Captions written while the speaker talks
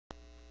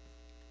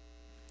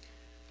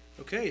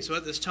Okay, so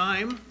at this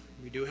time,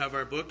 we do have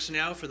our books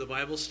now for the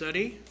Bible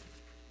study,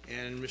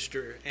 and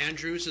Mr.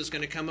 Andrews is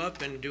going to come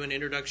up and do an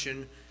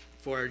introduction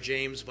for our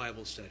James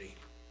Bible study.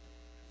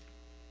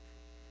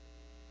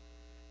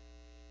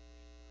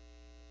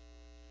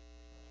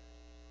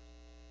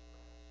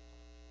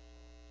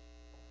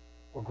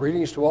 Well,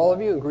 greetings to all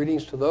of you, and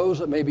greetings to those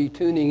that may be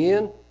tuning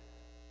in.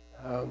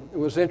 It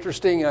was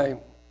interesting. I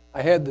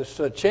had this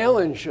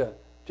challenge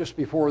just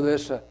before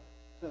this.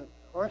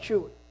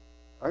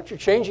 Aren't you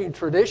changing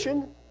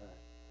tradition?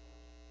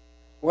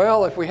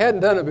 Well, if we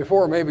hadn't done it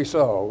before, maybe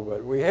so.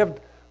 But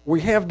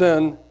we have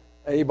done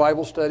a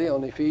Bible study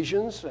on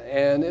Ephesians,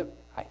 and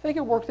I think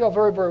it worked out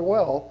very, very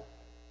well.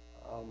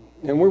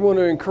 And we want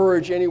to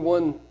encourage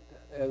anyone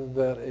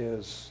that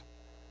is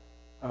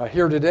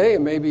here today,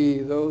 and maybe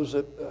those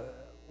that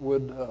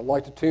would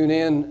like to tune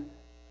in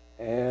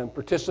and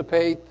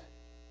participate,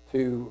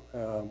 to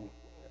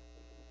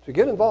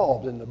get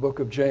involved in the book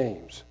of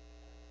James.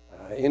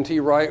 N.T.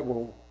 Wright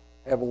will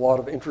have a lot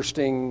of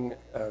interesting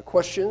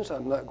questions.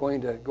 I'm not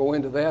going to go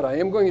into that. I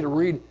am going to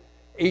read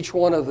each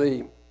one of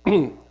the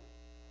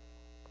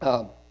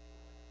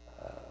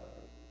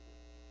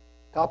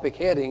topic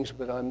headings,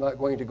 but I'm not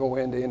going to go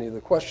into any of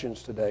the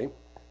questions today.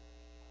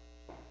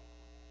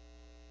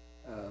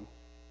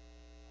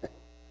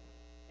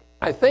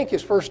 I think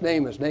his first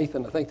name is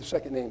Nathan. I think the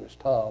second name is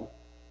Tom.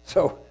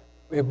 So,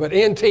 but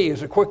NT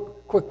is a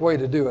quick way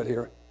to do it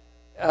here.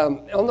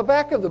 On the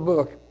back of the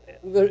book,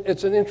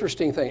 it's an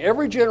interesting thing.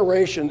 Every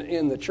generation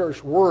in the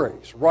church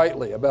worries,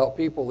 rightly, about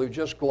people who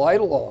just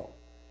glide along,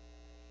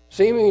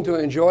 seeming to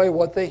enjoy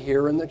what they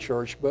hear in the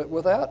church, but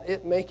without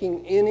it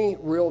making any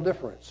real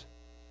difference.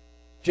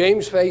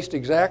 James faced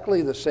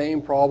exactly the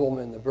same problem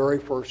in the very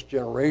first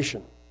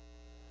generation.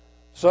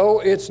 So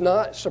it's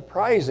not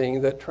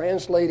surprising that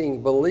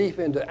translating belief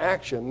into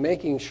action,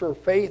 making sure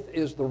faith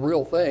is the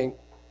real thing,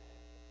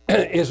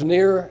 is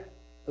near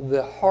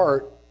the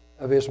heart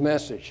of his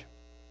message.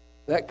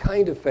 That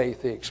kind of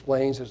faith, he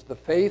explains, is the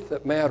faith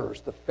that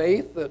matters, the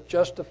faith that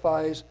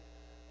justifies,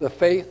 the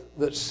faith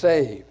that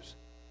saves.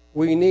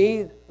 We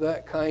need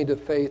that kind of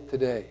faith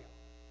today.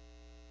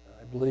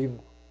 I believe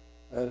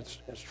that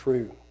it's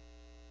true.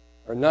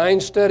 There are 9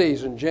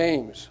 studies in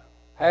James,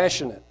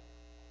 passionate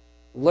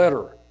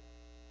letter,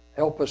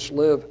 help us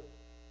live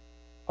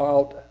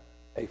out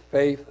a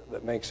faith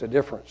that makes a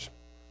difference.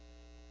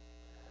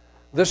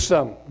 This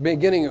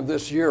beginning of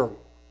this year,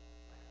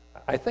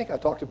 I think I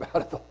talked about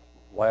it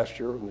last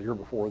year and the year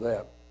before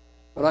that,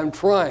 but I'm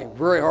trying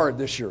very hard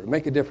this year to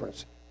make a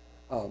difference.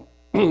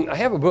 I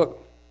have a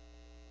book.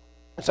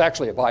 It's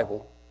actually a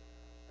Bible.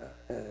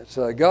 It's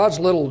God's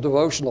Little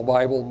Devotional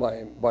Bible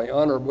by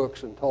Honor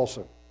Books in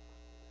Tulsa.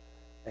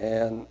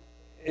 And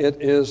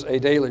it is a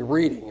daily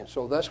reading, and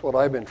so that's what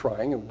I've been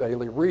trying, a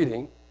daily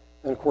reading.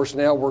 And of course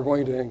now we're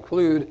going to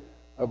include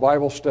a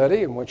Bible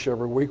study, in which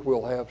every week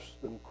we'll have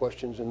some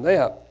questions in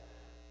that.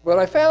 But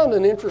I found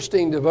an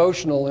interesting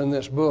devotional in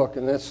this book,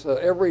 and that's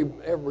every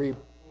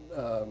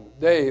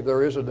day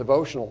there is a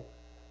devotional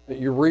that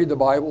you read the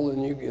Bible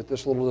and you get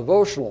this little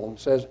devotional. And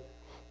it says,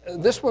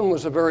 this one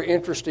was a very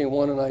interesting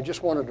one, and I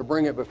just wanted to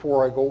bring it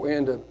before I go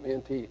into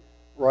N.T.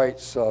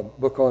 Wright's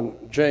book on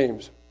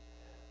James.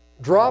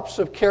 Drops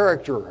of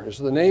Character is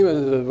the name of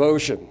the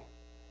devotion.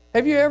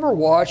 Have you ever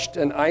watched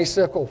an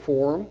icicle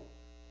form?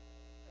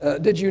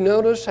 Did you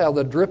notice how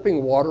the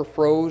dripping water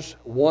froze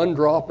one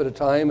drop at a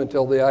time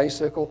until the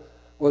icicle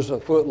was a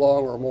foot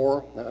long or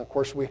more? Of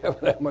course, we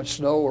haven't had much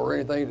snow or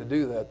anything to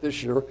do that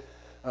this year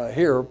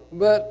here.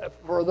 But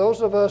for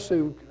those of us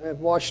who have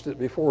watched it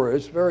before,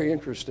 it's very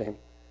interesting.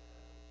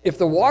 If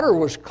the water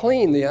was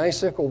clean, the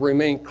icicle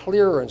remained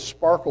clear and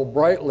sparkled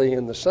brightly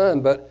in the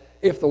sun. But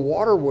if the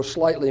water was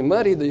slightly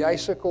muddy, the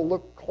icicle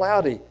looked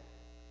cloudy,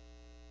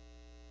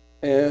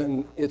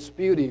 and its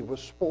beauty was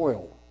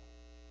spoiled.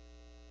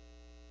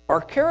 Our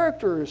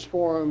character is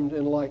formed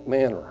in like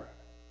manner.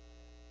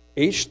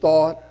 Each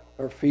thought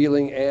or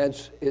feeling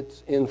adds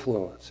its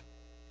influence.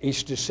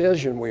 Each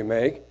decision we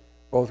make,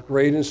 both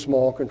great and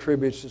small,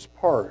 contributes its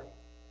part.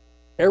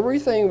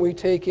 Everything we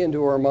take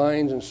into our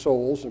minds and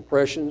souls,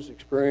 impressions,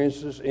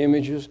 experiences,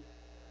 images,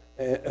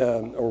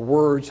 or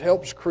words,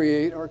 helps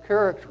create our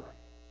character.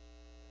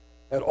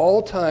 At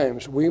all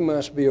times, we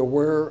must be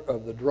aware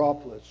of the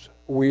droplets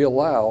we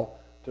allow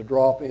to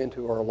drop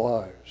into our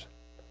lives.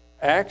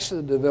 Acts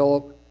that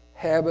develop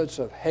habits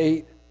of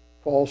hate,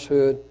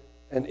 falsehood,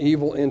 and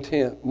evil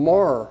intent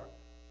mar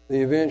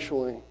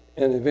eventually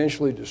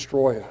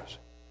destroy us.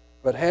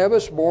 But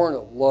habits born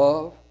of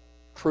love,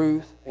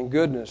 truth, and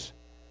goodness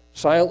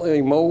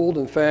silently mold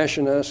and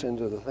fashion us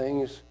into the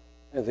things,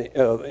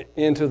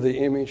 into the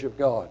image of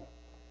God.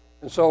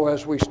 And so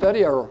as we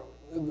study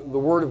the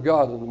Word of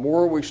God, and the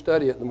more we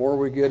study it, the more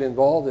we get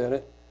involved in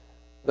it,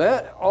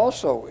 that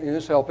also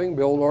is helping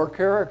build our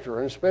character,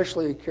 and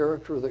especially a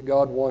character that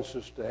God wants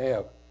us to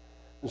have.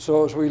 And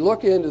so as we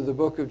look into the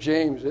book of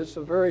James, it's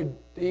a very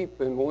deep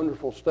and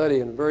wonderful study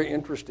and a very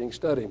interesting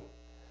study.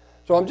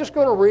 So I'm just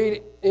going to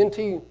read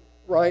N.T.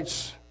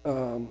 Wright's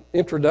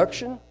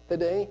introduction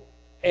today,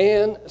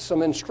 and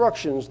some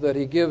instructions that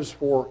he gives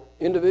for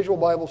individual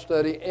Bible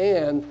study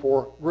and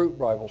for group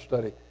Bible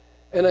study.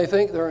 And I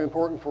think they're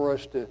important for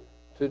us to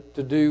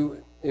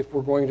do if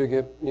we're going to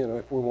get,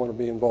 if we want to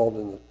be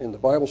involved in the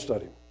Bible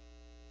study.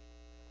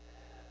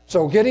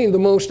 So getting the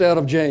most out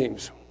of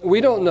James. We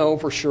don't know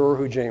for sure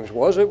who James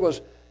was. It was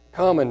a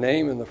common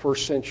name in the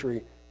first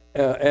century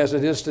as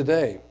it is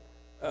today.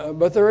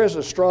 But there is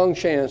a strong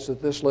chance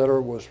that this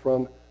letter was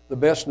from the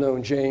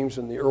best-known James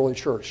in the early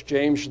church,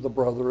 James, the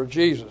brother of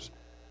Jesus,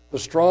 the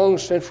strong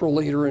central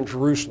leader in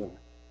Jerusalem,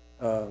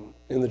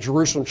 in the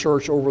Jerusalem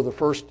church over the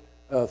first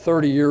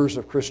 30 years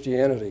of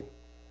Christianity.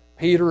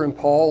 Peter and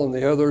Paul and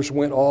the others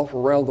went off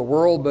around the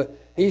world, but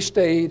he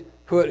stayed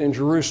put in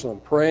Jerusalem,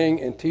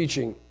 praying and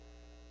teaching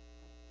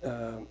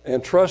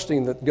and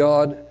trusting that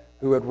God,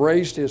 who had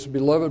raised his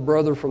beloved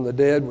brother from the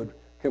dead, would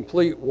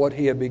complete what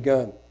he had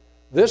begun.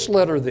 This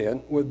letter,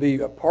 then, would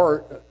be a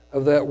part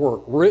of that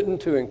work, written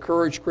to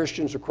encourage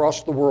Christians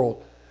across the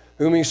world,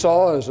 whom he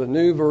saw as a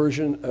new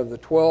version of the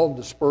 12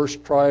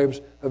 dispersed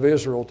tribes of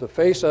Israel, to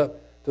face up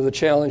to the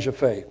challenge of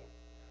faith.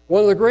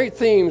 One of the great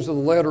themes of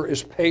the letter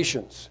is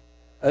patience.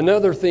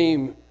 Another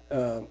theme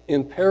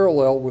in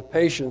parallel with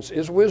patience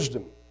is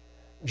wisdom.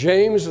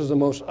 James is the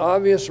most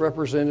obvious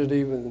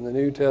representative in the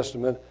New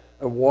Testament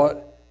of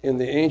what in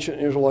the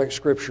ancient Israelite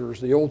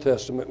scriptures, the Old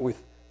Testament, we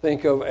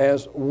think of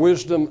as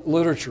wisdom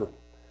literature.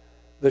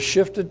 The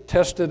shifted,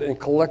 tested, and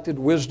collected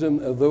wisdom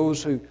of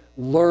those who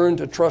learn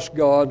to trust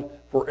God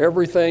for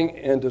everything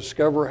and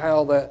discover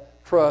how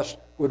that trust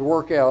would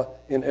work out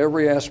in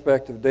every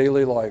aspect of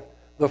daily life.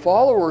 The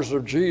followers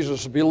of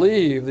Jesus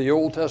believe the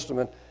Old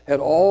Testament had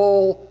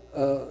all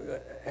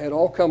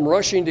come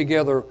rushing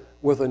together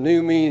with a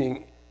new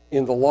meaning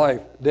in the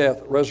life,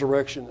 death,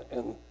 resurrection,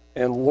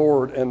 and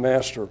Lord and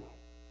Master.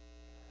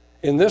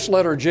 In this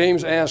letter,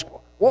 James asks,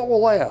 what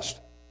will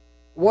last?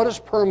 What is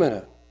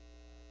permanent?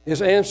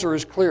 His answer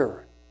is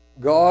clear.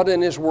 God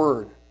and His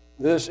Word.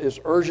 This is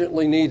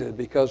urgently needed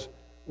because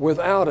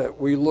without it,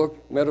 we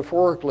look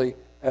metaphorically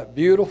at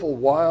beautiful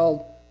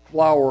wild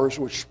flowers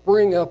which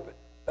spring up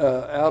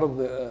out of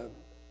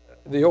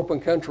the open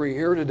country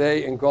here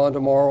today and gone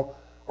tomorrow,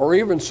 or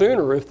even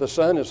sooner if the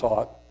sun is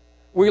hot.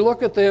 We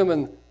look at them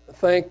and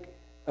think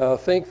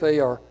they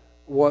are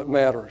what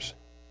matters.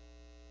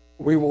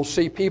 We will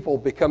see people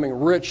becoming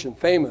rich and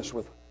famous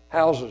with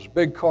houses,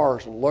 big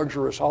cars, and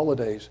luxurious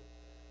holidays.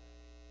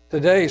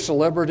 Today,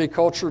 celebrity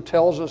culture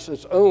tells us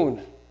its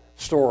own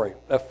story.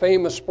 A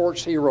famous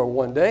sports hero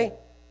one day,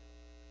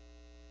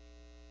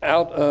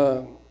 out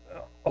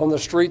on the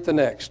street the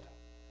next.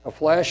 A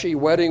flashy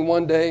wedding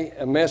one day,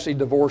 a messy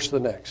divorce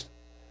the next.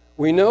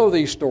 We know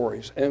these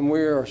stories, and we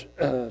are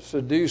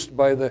seduced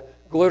by the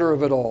glitter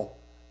of it all,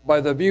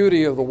 by the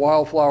beauty of the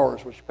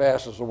wildflowers which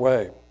passes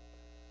away.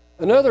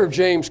 Another of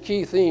James'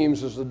 key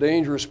themes is the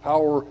dangerous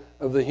power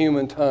of the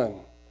human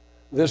tongue.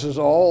 This is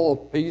all a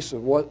piece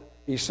of what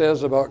he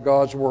says about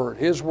God's Word.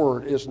 His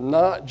Word is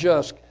not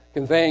just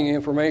conveying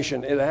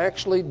information. It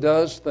actually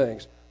does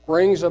things,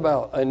 brings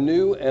about a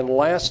new and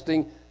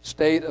lasting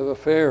state of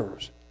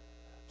affairs.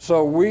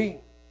 So we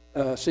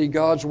see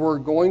God's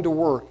Word going to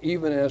work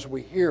even as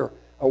we hear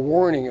a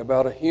warning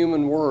about a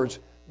human word's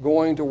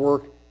going to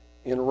work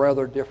in a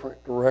rather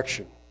different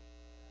direction.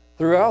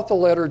 Throughout the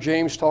letter,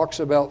 James talks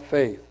about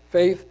faith,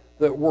 faith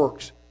that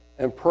works,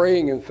 and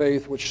praying in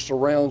faith which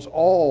surrounds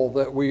all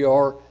that we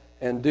are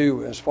and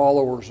do as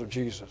followers of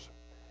Jesus.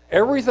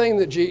 Everything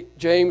that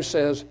James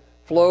says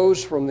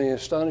flows from the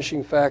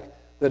astonishing fact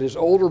that his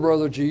older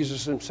brother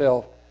Jesus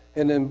himself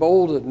had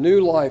emboldened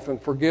new life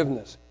and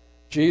forgiveness.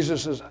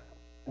 Jesus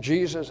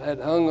had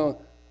hung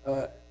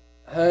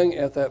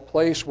at that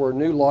place where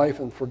new life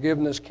and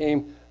forgiveness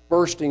came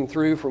bursting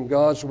through from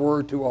God's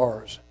Word to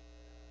ours.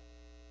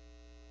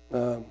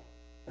 I'm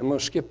going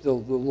to skip the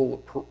little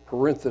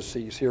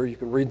parentheses here. You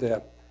can read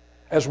that.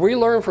 As we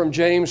learn from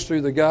James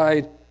through the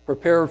guide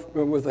prepared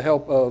with the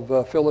help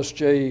of Phyllis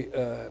J.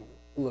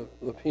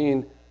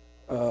 Lapine,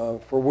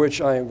 for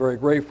which I am very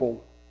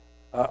grateful.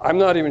 I'm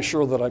not even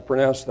sure that I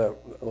pronounced that,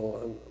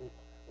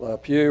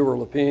 Lapine or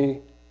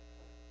Lapine.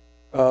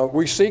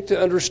 We seek to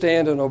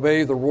understand and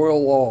obey the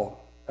royal law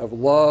of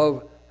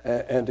love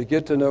and to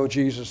get to know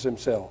Jesus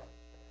himself.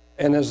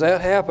 And as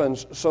that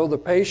happens, so the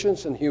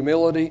patience and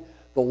humility,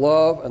 the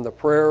love and the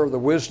prayer, the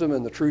wisdom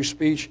and the true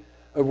speech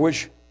of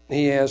which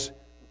he has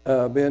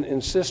been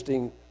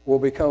insisting will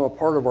become a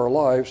part of our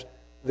lives.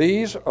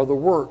 These are the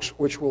works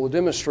which will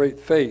demonstrate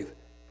faith,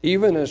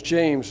 even as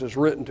James has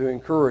written to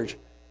encourage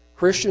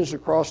Christians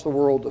across the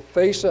world to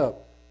face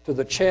up to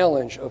the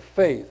challenge of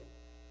faith.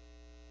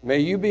 May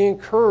you be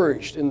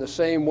encouraged in the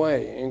same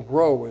way and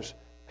grow as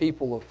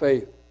people of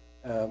faith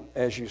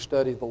as you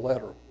study the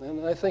letter.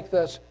 And I think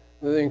that's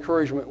the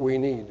encouragement we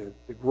need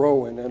to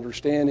grow in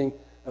understanding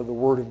of the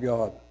Word of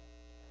God.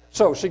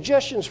 So,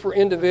 suggestions for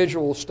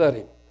individual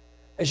study.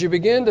 As you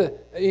begin to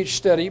each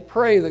study,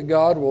 pray that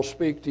God will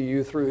speak to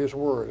you through His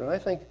Word. And I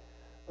think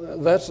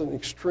that's an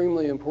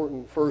extremely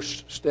important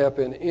first step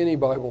in any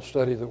Bible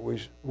study that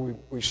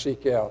we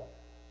seek out.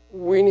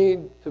 we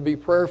need to be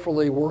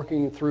prayerfully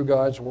working through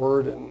God's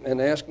Word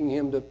and asking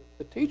Him to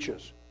teach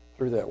us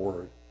through that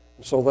Word.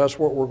 And so that's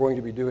what we're going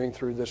to be doing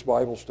through this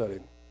Bible study.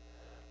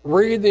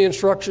 Read the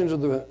instructions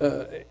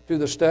to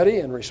the study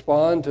and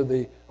respond to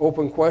the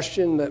open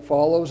question that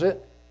follows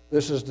it.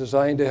 This is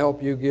designed to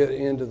help you get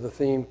into the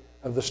theme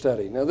of the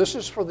study. Now, this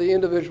is for the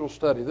individual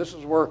study. This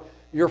is where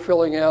you're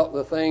filling out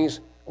the things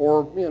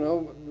or,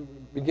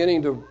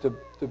 beginning to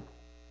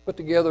put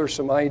together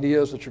some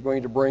ideas that you're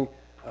going to bring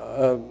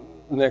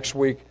next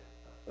week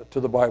to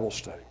the Bible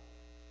study.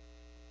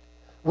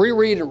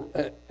 Read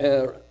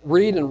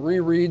and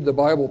reread the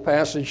Bible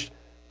passage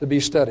to be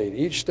studied.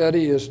 Each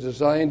study is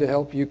designed to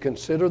help you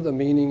consider the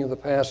meaning of the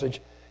passage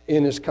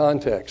in its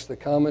context. The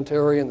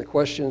commentary and the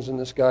questions in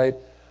this guide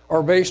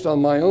are based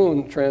on my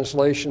own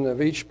translation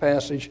of each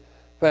passage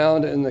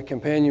found in the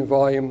companion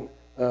volume,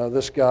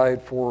 this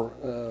guide for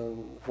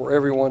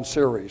Everyone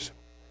series.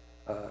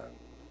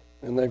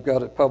 And they've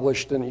got it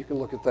published, and you can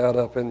look at that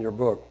up in your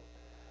book.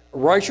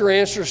 Write your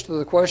answers to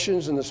the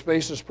questions in the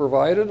spaces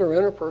provided or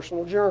in a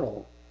personal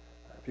journal.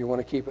 If you want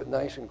to keep it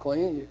nice and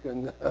clean, you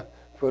can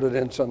put it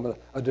in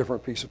a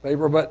different piece of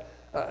paper. But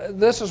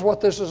this is what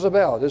this is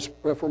about. It's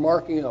for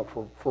marking up,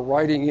 for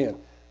writing in.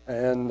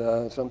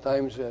 And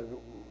sometimes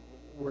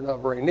we're not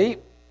very neat,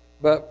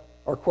 but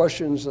our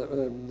questions,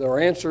 their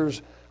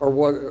answers are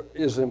what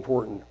is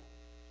important.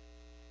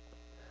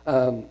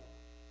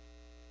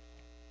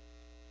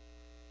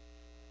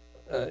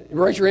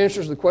 Write your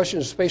answers to the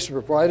questions in spaces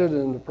provided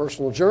in the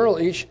personal journal.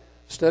 Each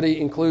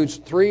study includes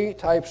 3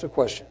 types of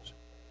questions.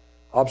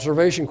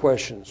 Observation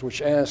questions,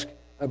 which ask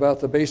about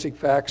the basic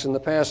facts in the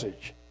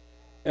passage.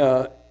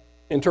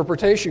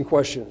 Interpretation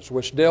questions,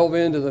 which delve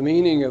into the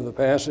meaning of the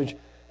passage,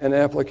 and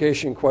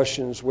application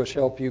questions, which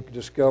help you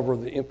discover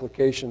the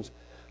implications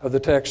of the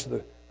text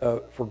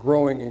for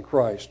growing in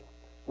Christ.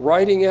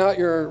 Writing out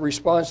your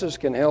responses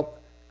can help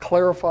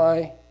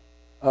clarify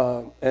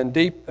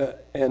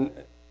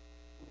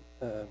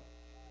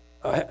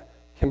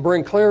can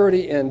bring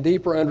clarity and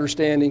deeper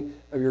understanding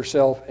of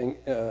yourself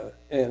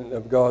and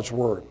of God's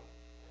Word.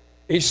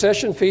 Each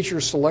session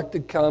features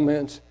selected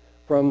comments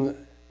from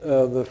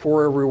the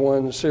For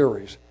Everyone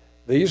series.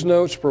 These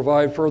notes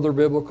provide further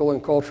biblical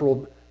and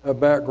cultural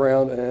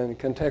background and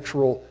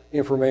contextual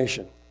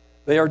information.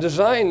 They are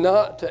designed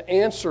not to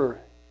answer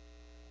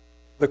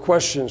the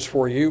questions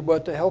for you,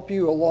 but to help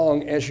you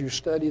along as you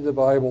study the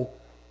Bible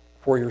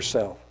for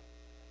yourself.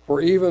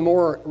 For even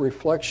more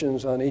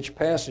reflections on each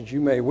passage,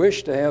 you may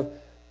wish to have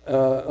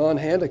on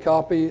hand a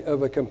copy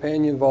of a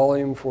companion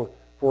volume for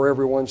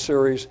Everyone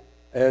series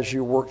as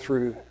you work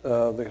through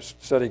the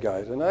study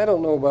guide. And I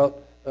don't know about,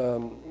 a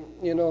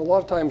lot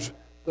of times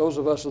those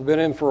of us who have been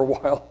in for a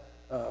while,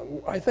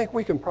 I think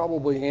we can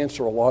probably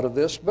answer a lot of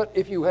this. But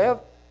if you have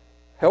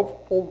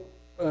helpful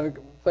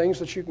things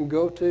that you can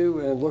go to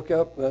and look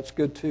up, that's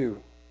good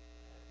too.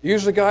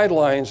 Use the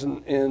guidelines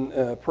in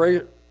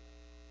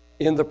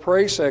the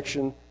pray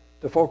section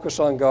to focus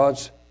on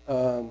God's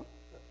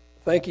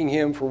thanking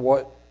Him for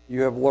what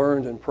you have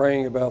learned and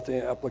praying about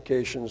the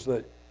applications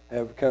that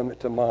have come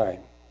to mind.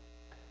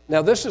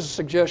 Now, this is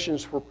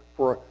suggestions for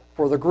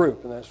the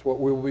group, and that's what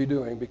we will be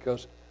doing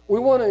because we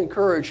want to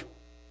encourage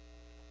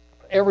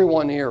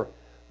everyone here.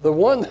 The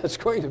one that's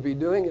going to be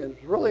doing it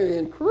is really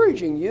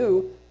encouraging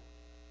you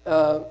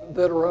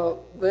that are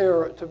out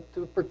there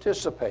to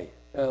participate.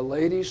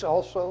 Ladies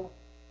also,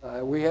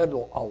 we had a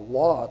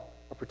lot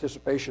of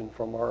participation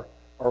from our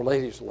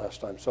ladies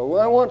last time. So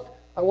I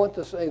want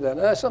to say that.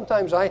 And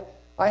sometimes I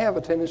have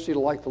a tendency to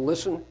like to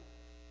listen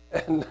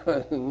and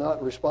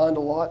not respond a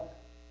lot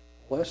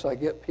unless I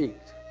get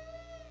piqued.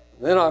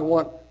 Then I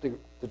want to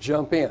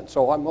jump in.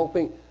 So I'm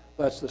hoping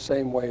that's the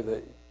same way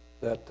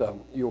that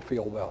you'll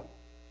feel about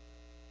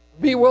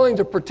it. Be willing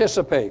to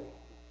participate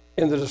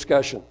in the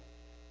discussion.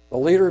 The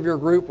leader of your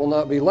group will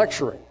not be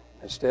lecturing.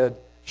 Instead,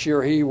 she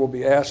or he will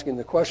be asking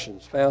the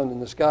questions found in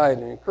this guide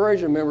and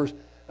encouraging members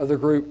of the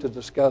group to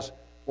discuss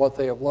what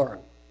they have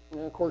learned.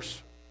 And of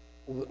course,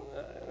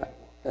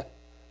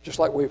 just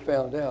like we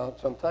found out,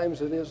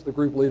 sometimes it is the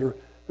group leader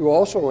who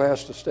also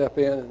has to step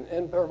in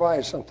and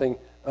provide something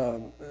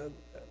of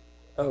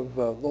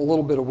a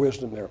little bit of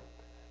wisdom there.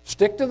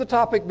 Stick to the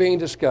topic being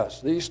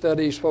discussed. These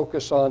studies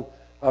focus on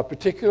a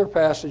particular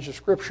passage of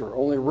Scripture.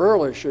 Only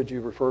rarely should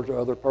you refer to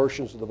other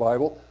portions of the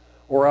Bible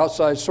or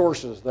outside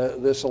sources.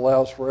 This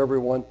allows for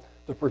everyone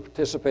to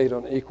participate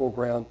on equal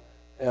ground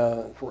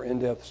for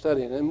in-depth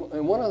study.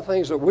 And one of the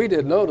things that we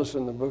did notice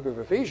in the book of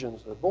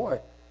Ephesians, that boy,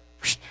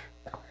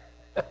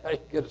 you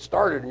get it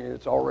started and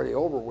it's already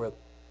over with.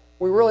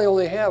 We really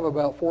only have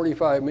about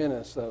 45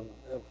 minutes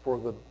for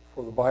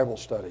the Bible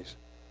studies.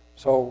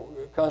 So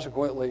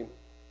consequently,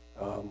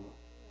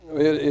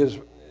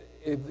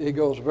 it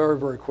goes very,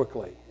 very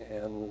quickly.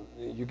 And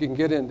you can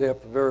get in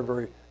depth very,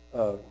 very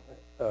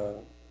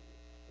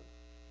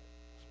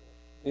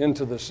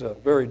into this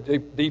very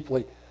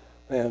deeply,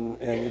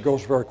 and it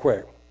goes very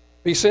quick.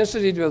 Be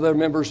sensitive to other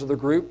members of the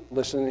group.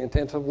 Listen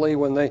attentively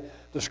when they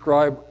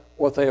describe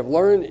what they have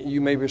learned.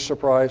 You may be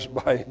surprised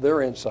by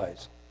their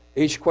insights.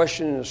 Each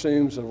question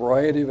assumes a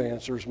variety of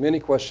answers. Many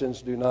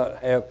questions do not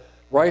have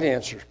right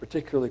answers,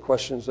 particularly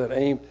questions that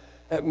aim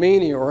at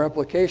meaning or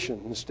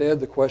application. Instead,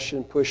 the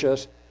question pushes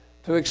us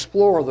to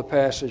explore the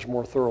passage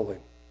more thoroughly.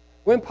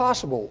 When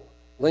possible,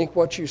 link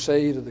what you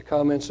say to the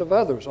comments of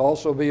others.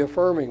 Also be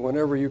affirming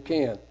whenever you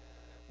can.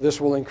 This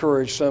will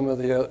encourage some of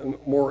the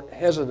more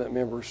hesitant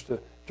members of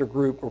the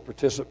group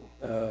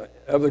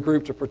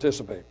to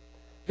participate.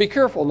 Be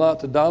careful not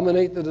to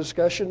dominate the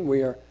discussion.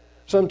 We are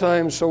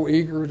sometimes so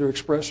eager to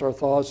express our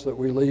thoughts that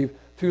we leave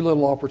too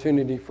little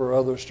opportunity for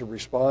others to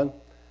respond.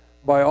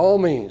 By all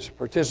means,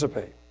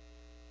 participate,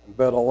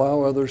 but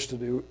allow others to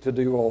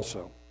do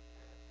also.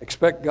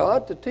 Expect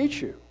God to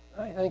teach you.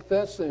 I think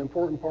that's the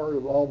important part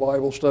of all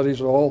Bible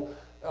studies, and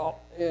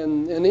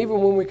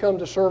even when we come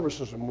to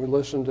services and we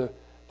listen to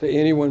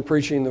anyone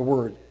preaching the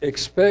Word,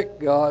 expect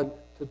God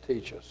to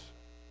teach us.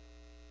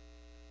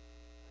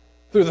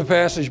 Through the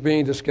passage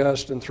being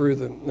discussed and through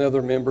the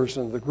other members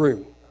of the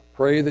group,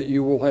 pray that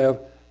you will have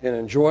an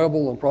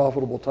enjoyable and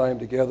profitable time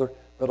together,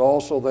 but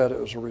also that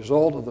as a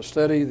result of the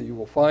study that you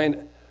will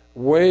find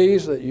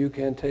ways that you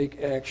can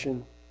take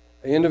action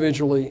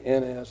individually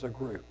and as a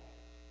group.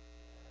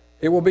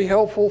 It will be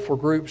helpful for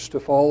groups to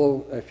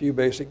follow a few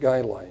basic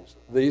guidelines.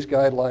 These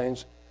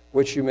guidelines,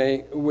 which you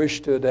may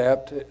wish to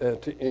adapt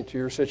into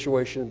your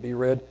situation, be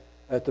read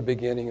at the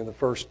beginning of the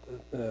first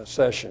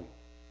session.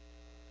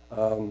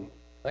 I'm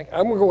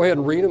going to go ahead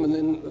and read them,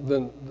 and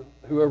then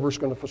whoever's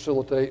going to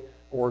facilitate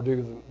or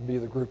be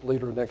the group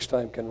leader next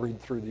time can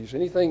read through these.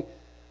 He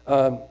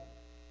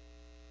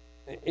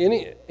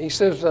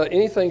says,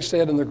 anything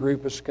said in the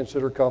group is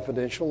considered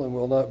confidential and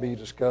will not be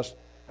discussed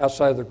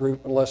outside the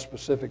group unless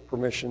specific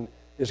permission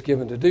is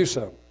given to do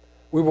so.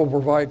 We will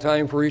provide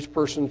time for each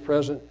person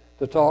present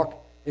to talk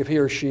if he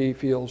or she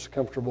feels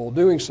comfortable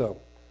doing so.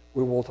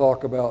 We will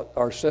talk about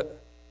ourselves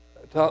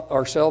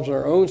and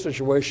our own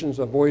situations,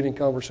 avoiding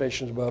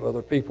conversations about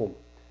other people.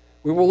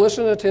 We will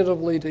listen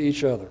attentively to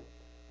each other,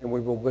 and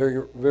we will be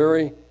very,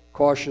 very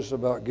cautious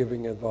about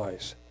giving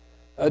advice.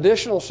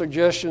 Additional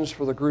suggestions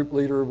for the group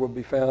leader will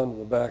be found in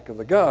the back of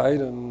the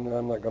guide, and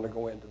I'm not going to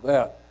go into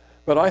that.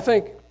 But I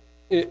think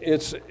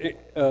this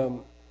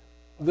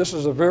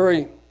is a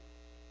very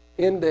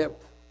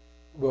in-depth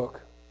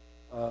book,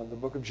 the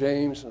book of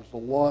James. There's a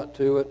lot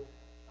to it.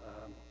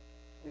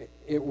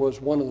 It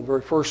was one of the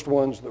very first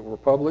ones that were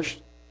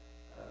published.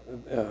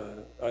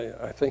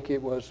 I think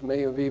it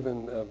may have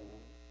even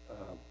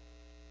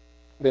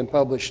been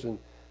published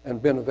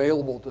and been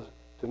available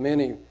to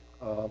many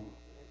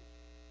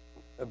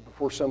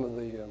before some of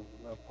the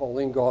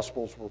Pauline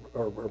Gospels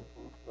or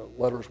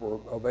letters were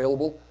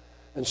available.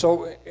 And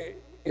so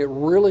it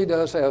really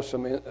does have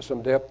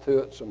some depth to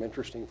it, some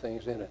interesting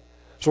things in it.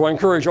 So I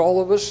encourage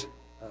all of us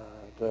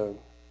to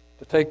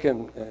take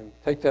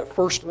that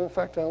first. In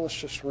fact, let's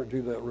just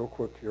do that real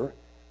quick here.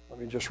 Let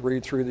me just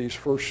read through these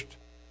first.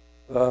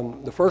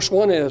 The first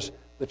one is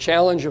the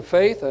challenge of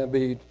faith. That would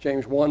be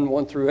James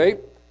 1 through 8.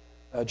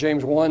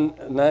 James 1,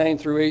 9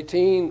 through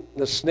 18,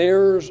 the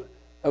snares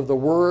of the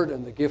word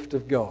and the gift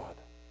of God.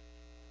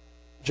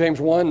 James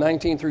 1,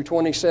 19 through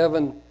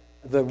 27,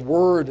 the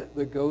word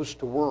that goes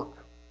to work.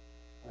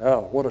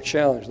 Oh, what a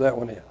challenge that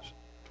one is.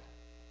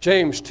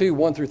 James 2,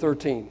 1 through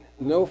 13,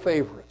 no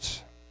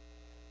favorites.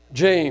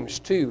 James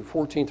 2,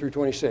 14 through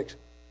 26,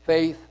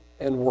 faith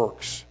and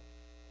works.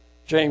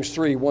 James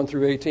 3, 1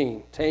 through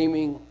 18,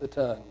 taming the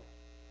tongue.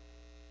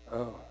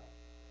 Oh,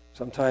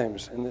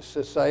 sometimes in this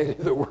society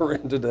that we're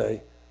in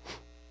today.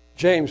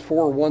 James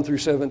 4, 1 through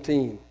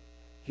 17,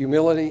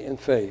 humility and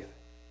faith.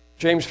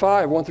 James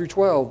 5, 1 through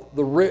 12,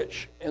 the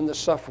rich and the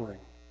suffering.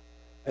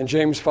 And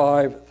James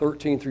 5,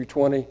 13 through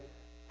 20,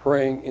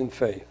 praying in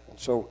faith. And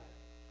so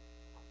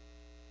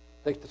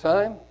take the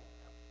time,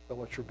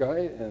 fill out your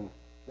guide, and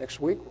next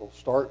week we'll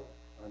start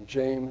on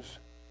James,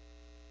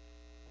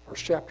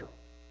 first chapter.